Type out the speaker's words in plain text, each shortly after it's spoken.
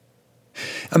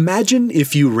Imagine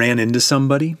if you ran into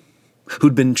somebody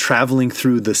who'd been traveling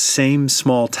through the same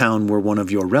small town where one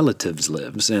of your relatives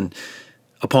lives, and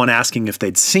upon asking if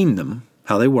they'd seen them,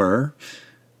 how they were,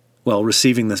 well,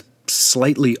 receiving the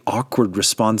slightly awkward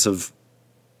response of,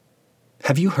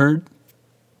 "Have you heard?"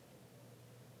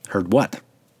 Heard what?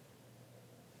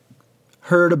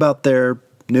 Heard about their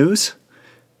news?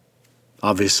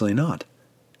 Obviously not.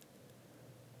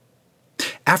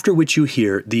 After which you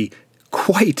hear the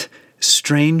quite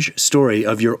strange story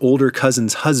of your older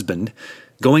cousin's husband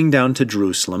going down to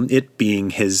Jerusalem, it being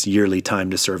his yearly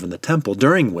time to serve in the temple,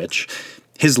 during which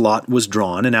his lot was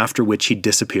drawn, and after which he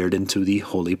disappeared into the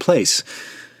holy place.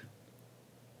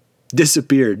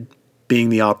 Disappeared being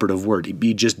the operative word.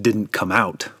 He just didn't come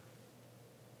out.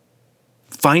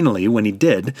 Finally, when he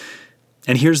did,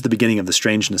 and here's the beginning of the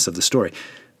strangeness of the story,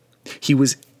 he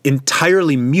was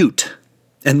entirely mute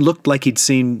and looked like he'd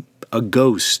seen a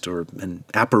ghost or an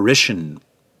apparition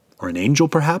or an angel,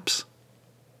 perhaps.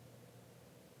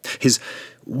 His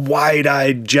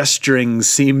wide-eyed gesturing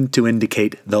seemed to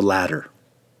indicate the latter.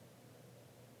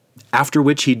 After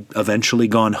which he'd eventually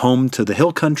gone home to the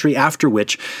hill country, after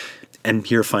which, and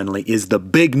here finally is the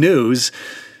big news,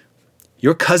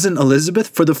 your cousin Elizabeth,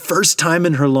 for the first time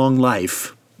in her long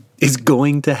life, is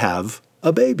going to have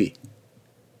a baby.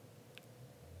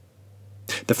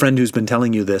 The friend who's been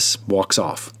telling you this walks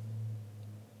off.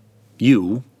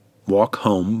 You walk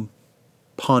home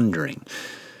pondering.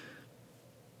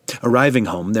 Arriving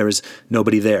home, there is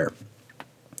nobody there.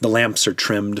 The lamps are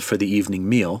trimmed for the evening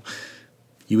meal.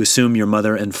 You assume your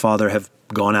mother and father have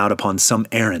gone out upon some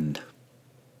errand.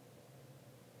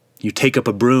 You take up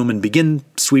a broom and begin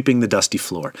sweeping the dusty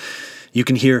floor. You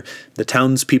can hear the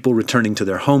townspeople returning to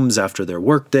their homes after their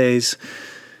work days.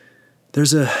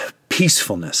 There's a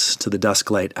peacefulness to the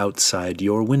dusk light outside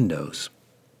your windows.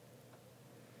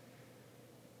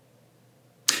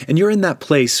 And you're in that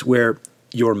place where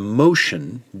your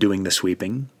motion doing the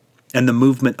sweeping and the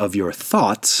movement of your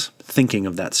thoughts, thinking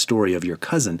of that story of your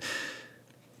cousin,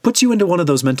 puts you into one of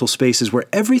those mental spaces where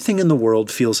everything in the world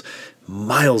feels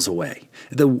miles away.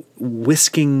 The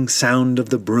whisking sound of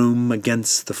the broom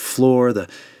against the floor, the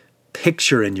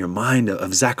picture in your mind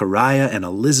of Zachariah and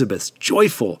Elizabeth's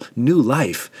joyful new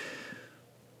life.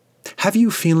 Have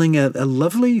you feeling a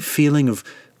lovely feeling of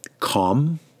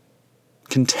calm,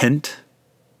 content,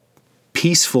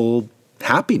 peaceful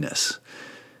happiness?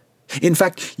 In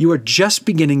fact, you are just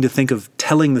beginning to think of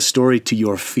telling the story to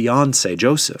your fiancé,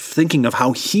 Joseph, thinking of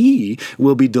how he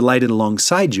will be delighted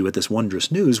alongside you at this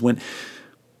wondrous news, when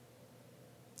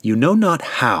you know not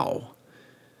how,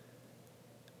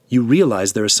 you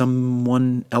realize there is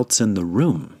someone else in the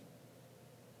room.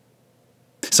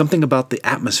 Something about the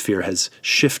atmosphere has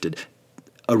shifted.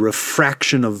 A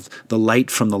refraction of the light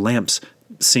from the lamps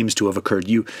seems to have occurred.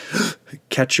 You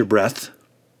catch your breath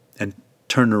and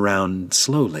turn around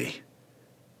slowly.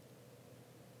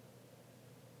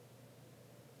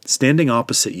 Standing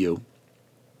opposite you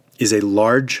is a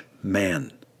large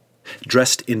man,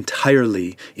 dressed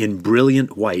entirely in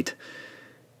brilliant white,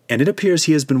 and it appears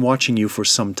he has been watching you for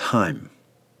some time,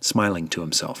 smiling to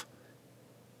himself.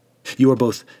 You are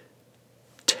both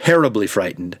terribly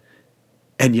frightened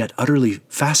and yet utterly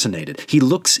fascinated. He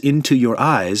looks into your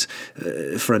eyes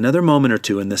for another moment or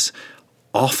two in this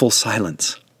awful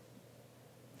silence.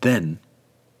 Then,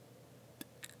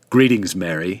 "Greetings,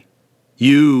 Mary,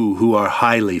 you who are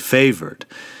highly favored.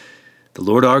 The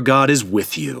Lord our God is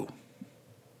with you."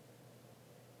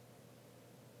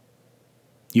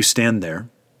 You stand there,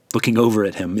 looking over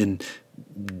at him in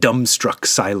dumbstruck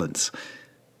silence.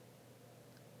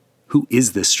 Who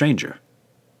is this stranger?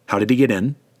 How did he get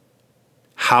in?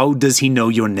 How does he know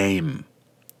your name?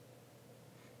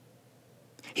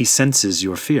 He senses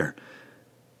your fear.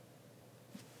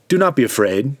 "Do not be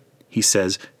afraid," he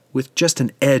says, with just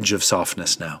an edge of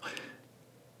softness now.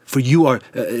 "For you are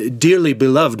dearly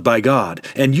beloved by God,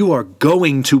 and you are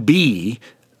going to be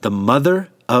the mother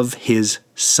of his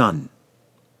son.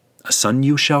 A son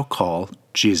you shall call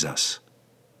Jesus.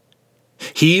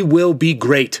 He will be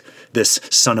great, this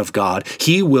Son of God.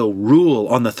 He will rule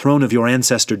on the throne of your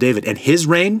ancestor David, and his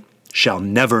reign shall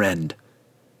never end."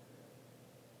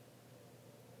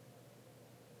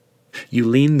 You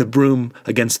lean the broom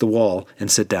against the wall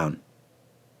and sit down.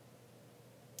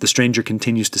 The stranger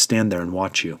continues to stand there and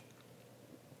watch you.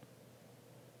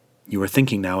 You are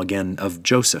thinking now again of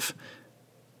Joseph.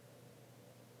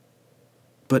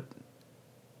 "But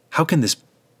how can this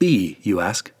be?" you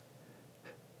ask.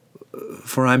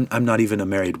 "For I'm not even a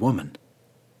married woman."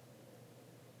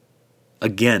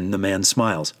 Again the man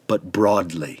smiles, but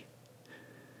broadly.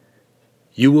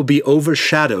 "You will be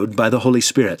overshadowed by the Holy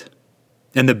Spirit.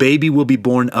 and the baby will be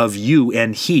born of you,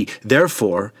 and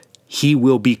therefore, he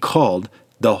will be called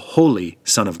the Holy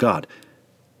Son of God.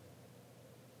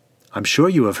 I'm sure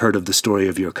you have heard of the story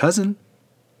of your cousin.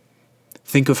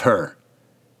 Think of her,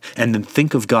 and then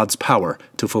think of God's power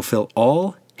to fulfill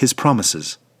all his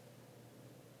promises.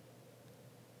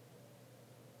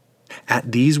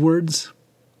 At these words,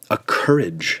 a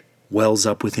courage wells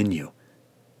up within you.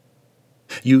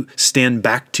 You stand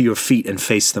back to your feet and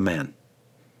face the man.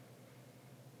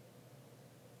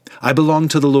 I belong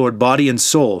to the Lord, body and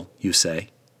soul, you say.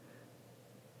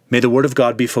 May the word of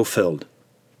God be fulfilled.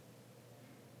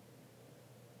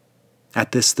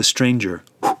 At this, the stranger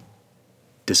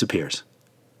disappears.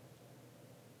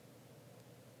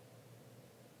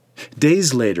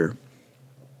 Days later,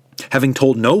 having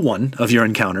told no one of your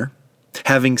encounter,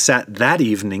 having sat that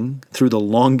evening through the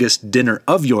longest dinner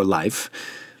of your life,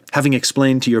 having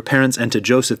explained to your parents and to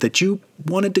Joseph that you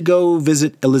wanted to go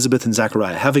visit Elizabeth and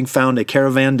Zachariah, having found a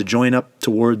caravan to join up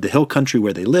toward the hill country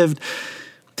where they lived,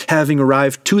 having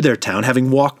arrived to their town, having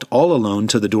walked all alone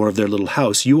to the door of their little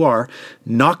house, you are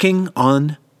knocking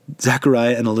on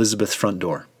Zachariah and Elizabeth's front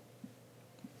door.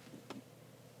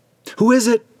 Who is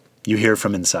it? You hear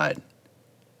from inside.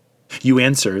 You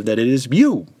answer that it is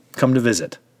you come to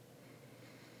visit.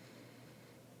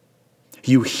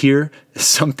 You hear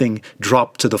something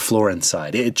drop to the floor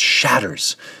inside. It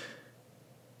shatters.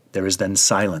 There is then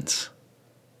silence.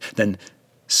 Then,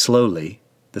 slowly,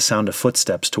 the sound of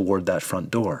footsteps toward that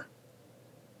front door.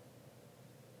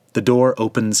 The door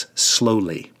opens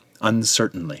slowly,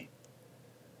 uncertainly.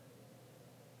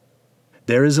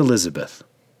 There is Elizabeth,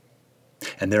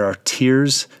 and there are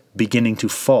tears beginning to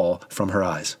fall from her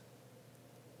eyes.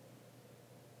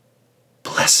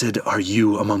 "Blessed are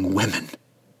you among women,"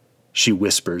 she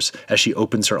whispers as she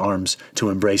opens her arms to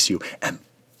embrace you, "and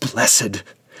blessed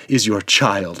is your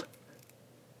child."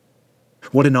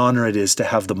 What an honor it is to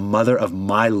have the mother of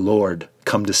my Lord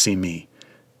come to see me.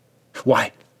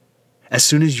 Why, as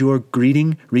soon as your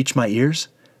greeting reached my ears,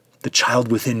 the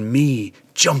child within me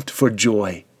jumped for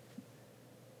joy.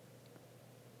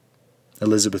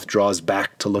 Elizabeth draws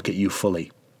back to look at you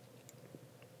fully.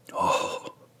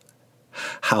 Oh,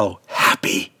 how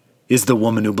happy is the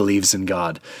woman who believes in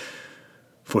God,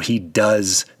 for he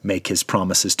does make his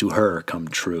promises to her come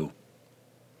true.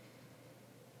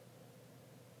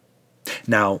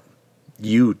 Now,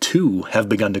 you too have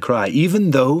begun to cry,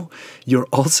 even though you're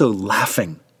also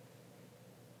laughing.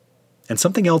 And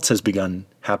something else has begun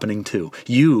happening too.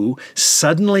 You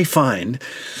suddenly find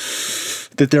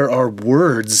that there are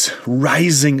words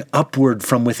rising upward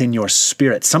from within your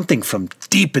spirit, something from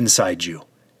deep inside you.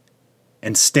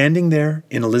 And standing there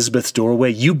in Elizabeth's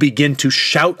doorway, you begin to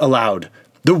shout aloud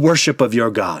the worship of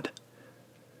your God.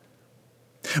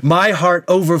 My heart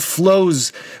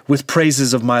overflows with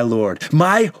praises of my Lord.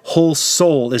 My whole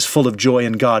soul is full of joy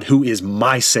in God, who is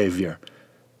my Savior.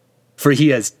 For he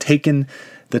has taken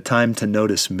the time to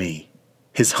notice me,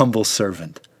 his humble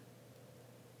servant.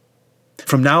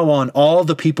 From now on, all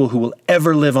the people who will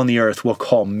ever live on the earth will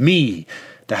call me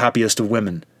the happiest of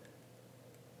women.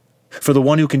 For the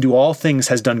one who can do all things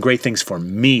has done great things for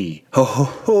me.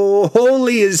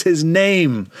 Holy is his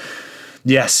name.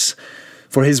 Yes,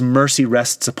 for his mercy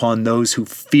rests upon those who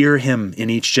fear him in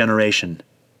each generation.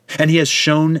 And he has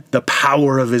shown the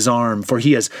power of his arm, for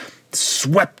he has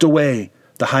swept away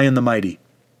the high and the mighty.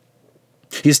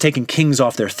 He has taken kings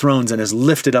off their thrones and has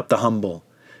lifted up the humble.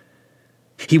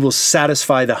 He will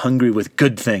satisfy the hungry with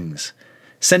good things,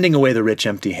 sending away the rich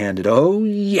empty-handed. Oh,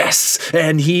 yes,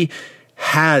 and he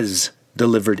has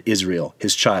delivered Israel,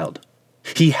 his child.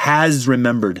 He has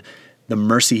remembered the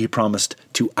mercy he promised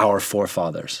to our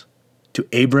forefathers, to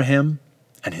Abraham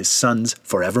and his sons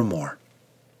forevermore.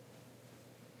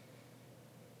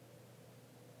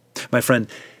 My friend,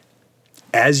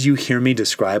 as you hear me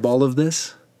describe all of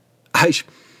this, I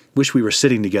wish we were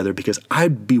sitting together because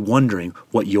I'd be wondering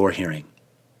what you're hearing.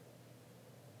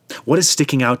 What is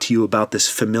sticking out to you about this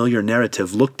familiar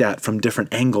narrative looked at from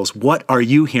different angles? What are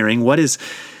you hearing? What is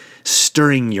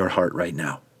stirring your heart right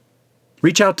now?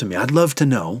 Reach out to me. I'd love to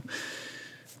know.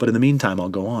 But in the meantime, I'll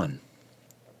go on.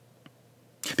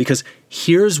 Because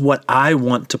here's what I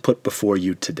want to put before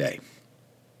you today.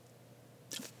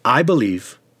 I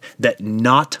believe that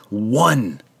not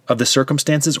one of the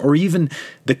circumstances or even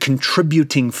the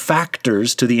contributing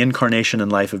factors to the incarnation and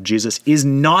life of Jesus is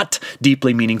not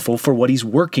deeply meaningful for what he's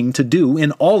working to do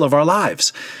in all of our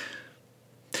lives.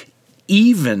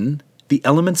 Even the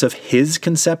elements of his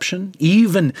conception,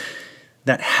 even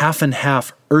that half and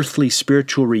half earthly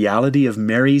spiritual reality of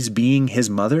Mary's being his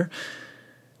mother,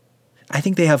 I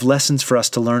think they have lessons for us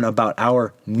to learn about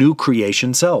our new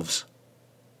creation selves.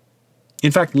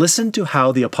 In fact, listen to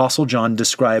how the Apostle John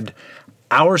described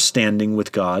our standing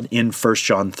with God in 1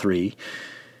 John 3,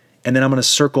 and then I'm going to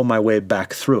circle my way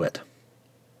back through it.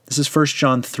 This is 1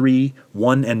 John 3,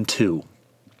 1 and 2.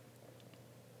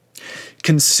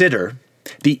 Consider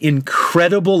the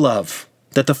incredible love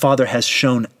that the Father has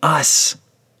shown us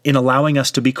in allowing us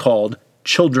to be called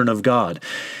children of God.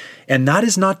 And that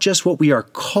is not just what we are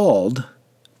called,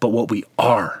 but what we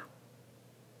are.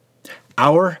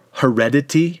 Our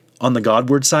heredity on the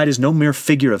Godward side is no mere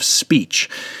figure of speech,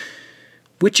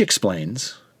 which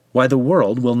explains why the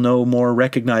world will no more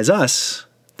recognize us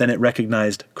than it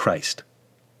recognized Christ.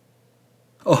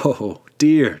 Oh,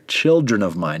 dear children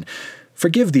of mine,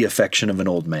 forgive the affection of an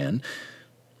old man.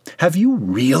 Have you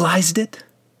realized it?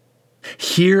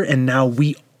 Here and now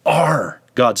we are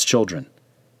God's children.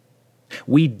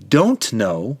 We don't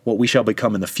know what we shall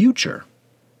become in the future.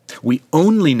 We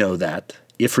only know that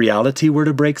if reality were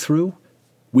to break through,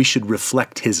 we should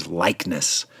reflect His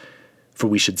likeness, for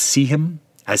we should see Him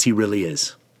as He really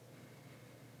is.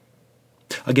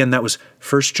 Again, that was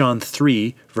 1 John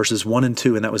 3, verses 1 and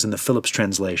 2, and that was in the Phillips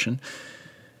translation.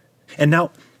 And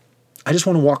now, I just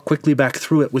want to walk quickly back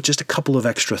through it with just a couple of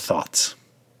extra thoughts.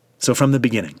 So from the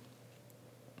beginning,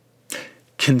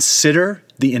 consider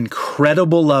the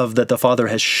incredible love that the Father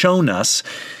has shown us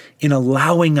in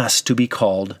allowing us to be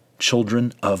called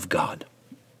children of God.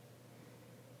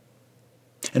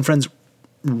 And friends,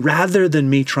 rather than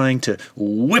me trying to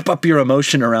whip up your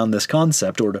emotion around this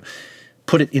concept or to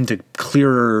put it into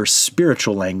clearer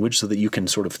spiritual language so that you can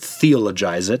sort of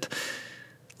theologize it,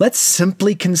 let's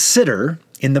simply consider,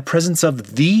 in the presence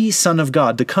of the Son of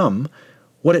God to come,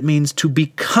 what it means to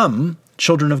become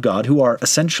children of God, who are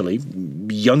essentially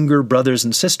younger brothers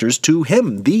and sisters to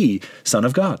Him, the Son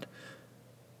of God.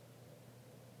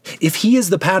 If He is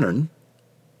the pattern,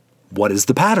 what is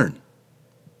the pattern?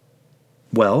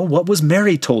 Well, what was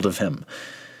Mary told of Him?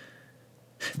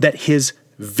 That His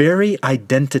very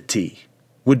identity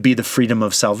would be the freedom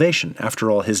of salvation.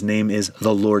 After all, His name is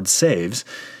the Lord Saves.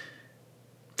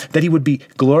 That He would be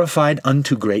glorified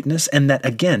unto greatness, and that,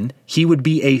 again, He would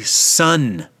be a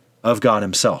Son of God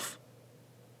Himself.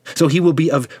 So He will be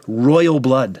of royal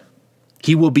blood.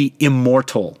 He will be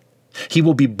immortal. He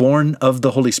will be born of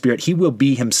the Holy Spirit. He will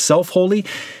be Himself holy,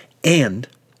 and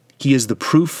He is the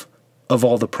proof of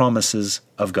all the promises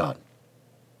of God.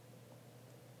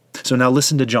 So now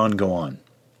listen to John go on.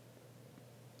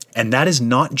 And that is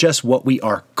not just what we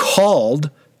are called,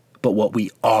 but what we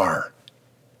are.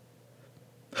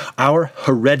 Our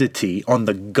heredity on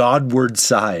the Godward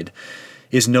side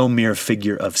is no mere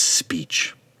figure of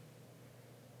speech.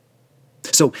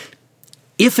 So,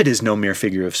 if it is no mere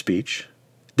figure of speech,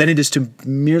 then it is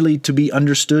merely to be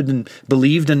understood and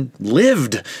believed and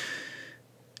lived.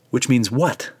 Which means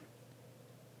what?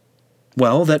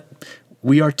 Well, that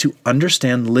we are to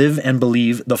understand, live, and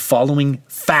believe the following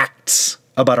facts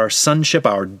about our sonship,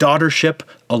 our daughtership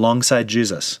alongside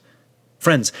Jesus.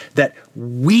 Friends, that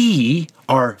we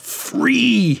are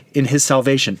free in His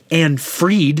salvation and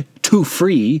freed to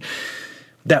free,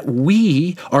 that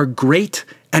we are great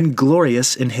and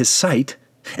glorious in His sight,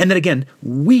 and that again,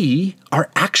 we are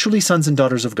actually sons and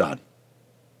daughters of God.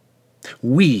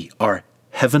 We are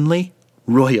heavenly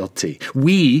royalty.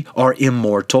 We are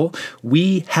immortal.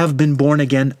 We have been born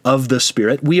again of the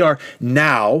Spirit. We are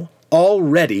now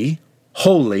already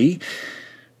holy,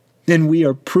 and we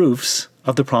are proofs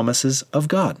of the promises of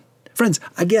God. Friends,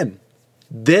 again,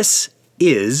 this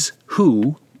is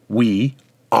who we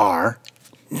are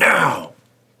now.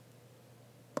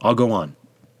 I'll go on.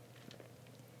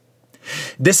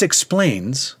 This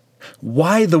explains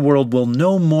why the world will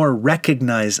no more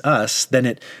recognize us than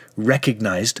it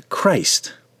recognized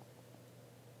Christ.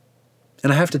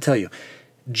 And I have to tell you,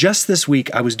 just this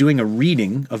week I was doing a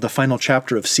reading of the final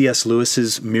chapter of C.S.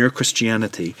 Lewis's Mere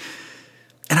Christianity,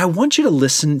 and I want you to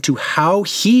listen to how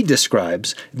he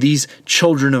describes these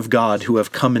children of God who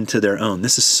have come into their own.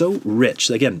 This is so rich.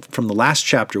 Again, from the last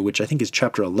chapter, which I think is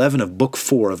chapter 11 of book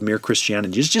 4 of Mere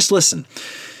Christianity. Just listen.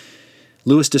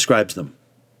 Lewis describes them.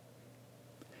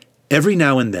 Every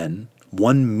now and then,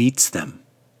 one meets them.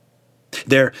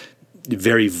 Their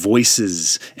very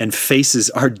voices and faces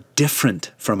are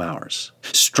different from ours.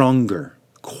 Stronger,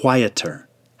 quieter,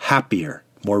 happier,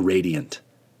 more radiant.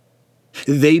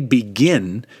 They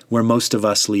begin where most of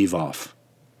us leave off.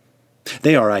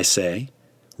 They are, I say,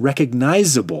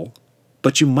 recognizable,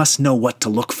 but you must know what to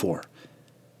look for.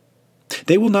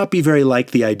 They will not be very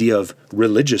like the idea of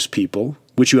religious people,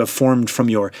 which you have formed from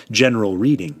your general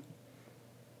reading.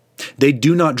 They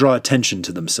do not draw attention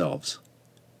to themselves.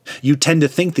 You tend to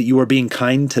think that you are being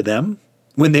kind to them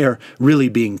when they are really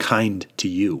being kind to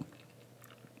you.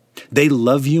 They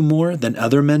love you more than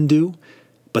other men do,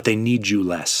 but they need you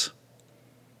less.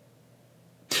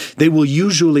 They will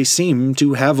usually seem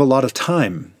to have a lot of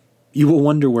time. You will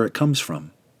wonder where it comes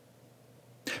from.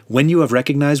 When you have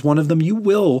recognized one of them, you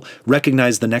will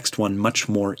recognize the next one much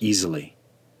more easily.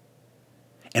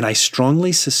 And I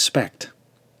strongly suspect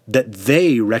that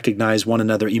they recognize one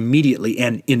another immediately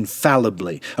and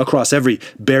infallibly across every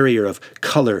barrier of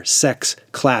color, sex,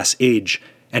 class, age,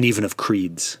 and even of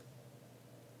creeds.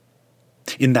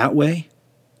 In that way,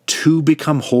 to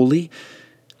become holy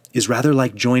is rather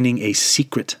like joining a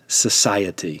secret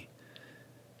society.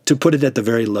 To put it at the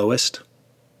very lowest,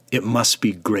 it must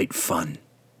be great fun.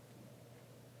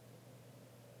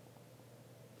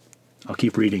 I'll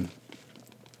keep reading.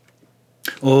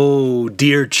 Oh,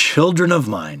 dear children of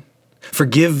mine,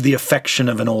 forgive the affection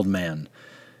of an old man.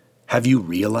 Have you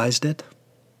realized it?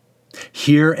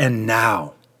 Here and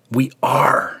now, we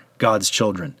are God's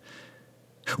children.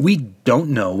 We don't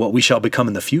know what we shall become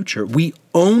in the future. We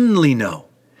only know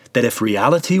that if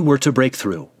reality were to break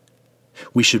through,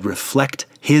 we should reflect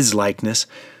His likeness,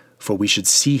 for we should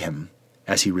see Him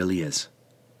as He really is.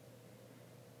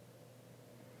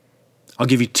 I'll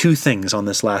give you two things on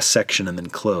this last section and then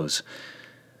close.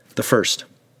 The first,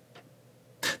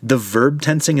 the verb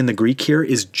tensing in the Greek here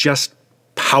is just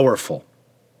powerful.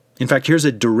 In fact, here's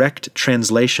a direct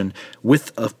translation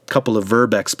with a couple of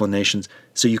verb explanations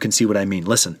so you can see what I mean.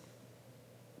 Listen.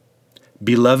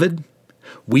 Beloved,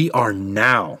 we are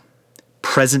now,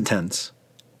 present tense,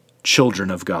 children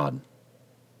of God.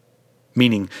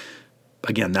 Meaning,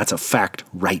 again, that's a fact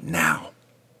right now.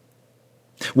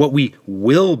 What we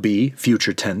will be,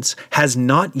 future tense, has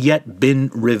not yet been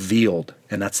revealed.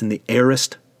 And that's in the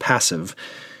aorist passive,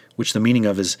 which the meaning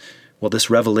of is, well, this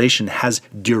revelation has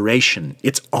duration.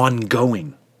 It's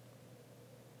ongoing.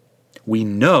 We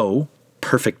know,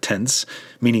 perfect tense,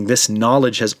 meaning this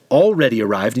knowledge has already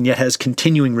arrived and yet has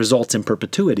continuing results in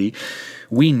perpetuity.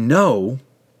 We know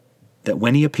that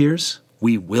when He appears,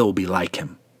 we will be like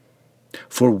Him.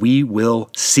 For we will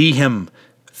see Him,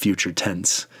 future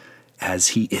tense, as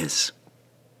He is.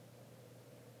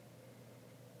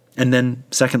 And then,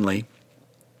 secondly,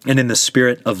 and in the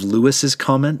spirit of Lewis's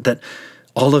comment that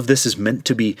all of this is meant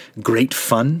to be great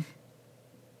fun,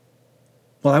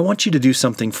 well, I want you to do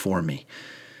something for me.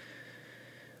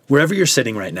 Wherever you're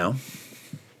sitting right now,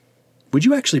 would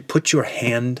you actually put your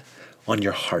hand on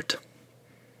your heart?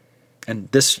 And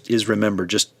this is, remember,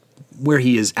 just where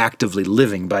He is actively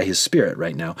living by His Spirit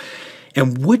right now.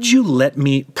 And would you let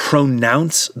me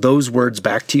pronounce those words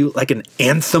back to you like an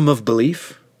anthem of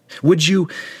belief? Would you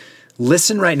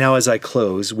listen right now as I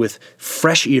close with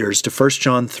fresh ears to 1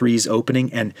 John 3's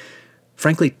opening and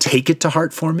frankly take it to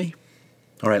heart for me?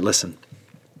 All right, listen.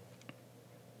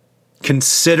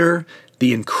 Consider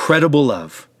the incredible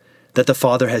love that the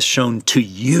Father has shown to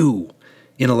you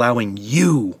in allowing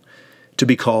you to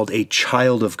be called a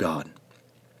child of God.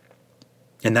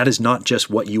 And that is not just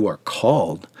what you are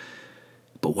called,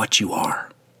 but what you are.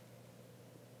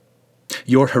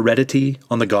 Your heredity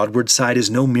on the Godward side is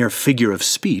no mere figure of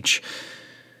speech,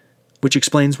 which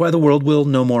explains why the world will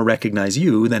no more recognize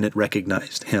you than it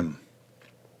recognized Him.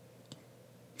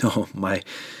 Oh, my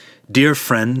dear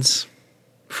friends,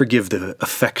 forgive the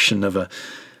affection of a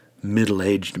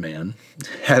middle-aged man.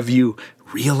 Have you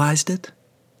realized it?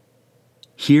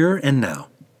 Here and now,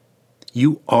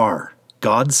 you are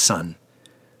God's son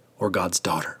or God's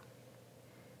daughter.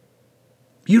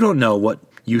 You don't know what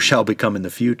you shall become in the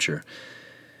future.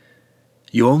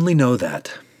 You only know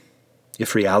that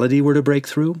if reality were to break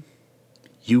through,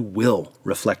 you will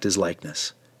reflect His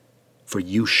likeness, for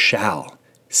you shall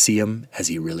see Him as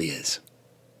He really is.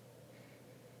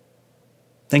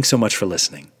 Thanks so much for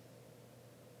listening.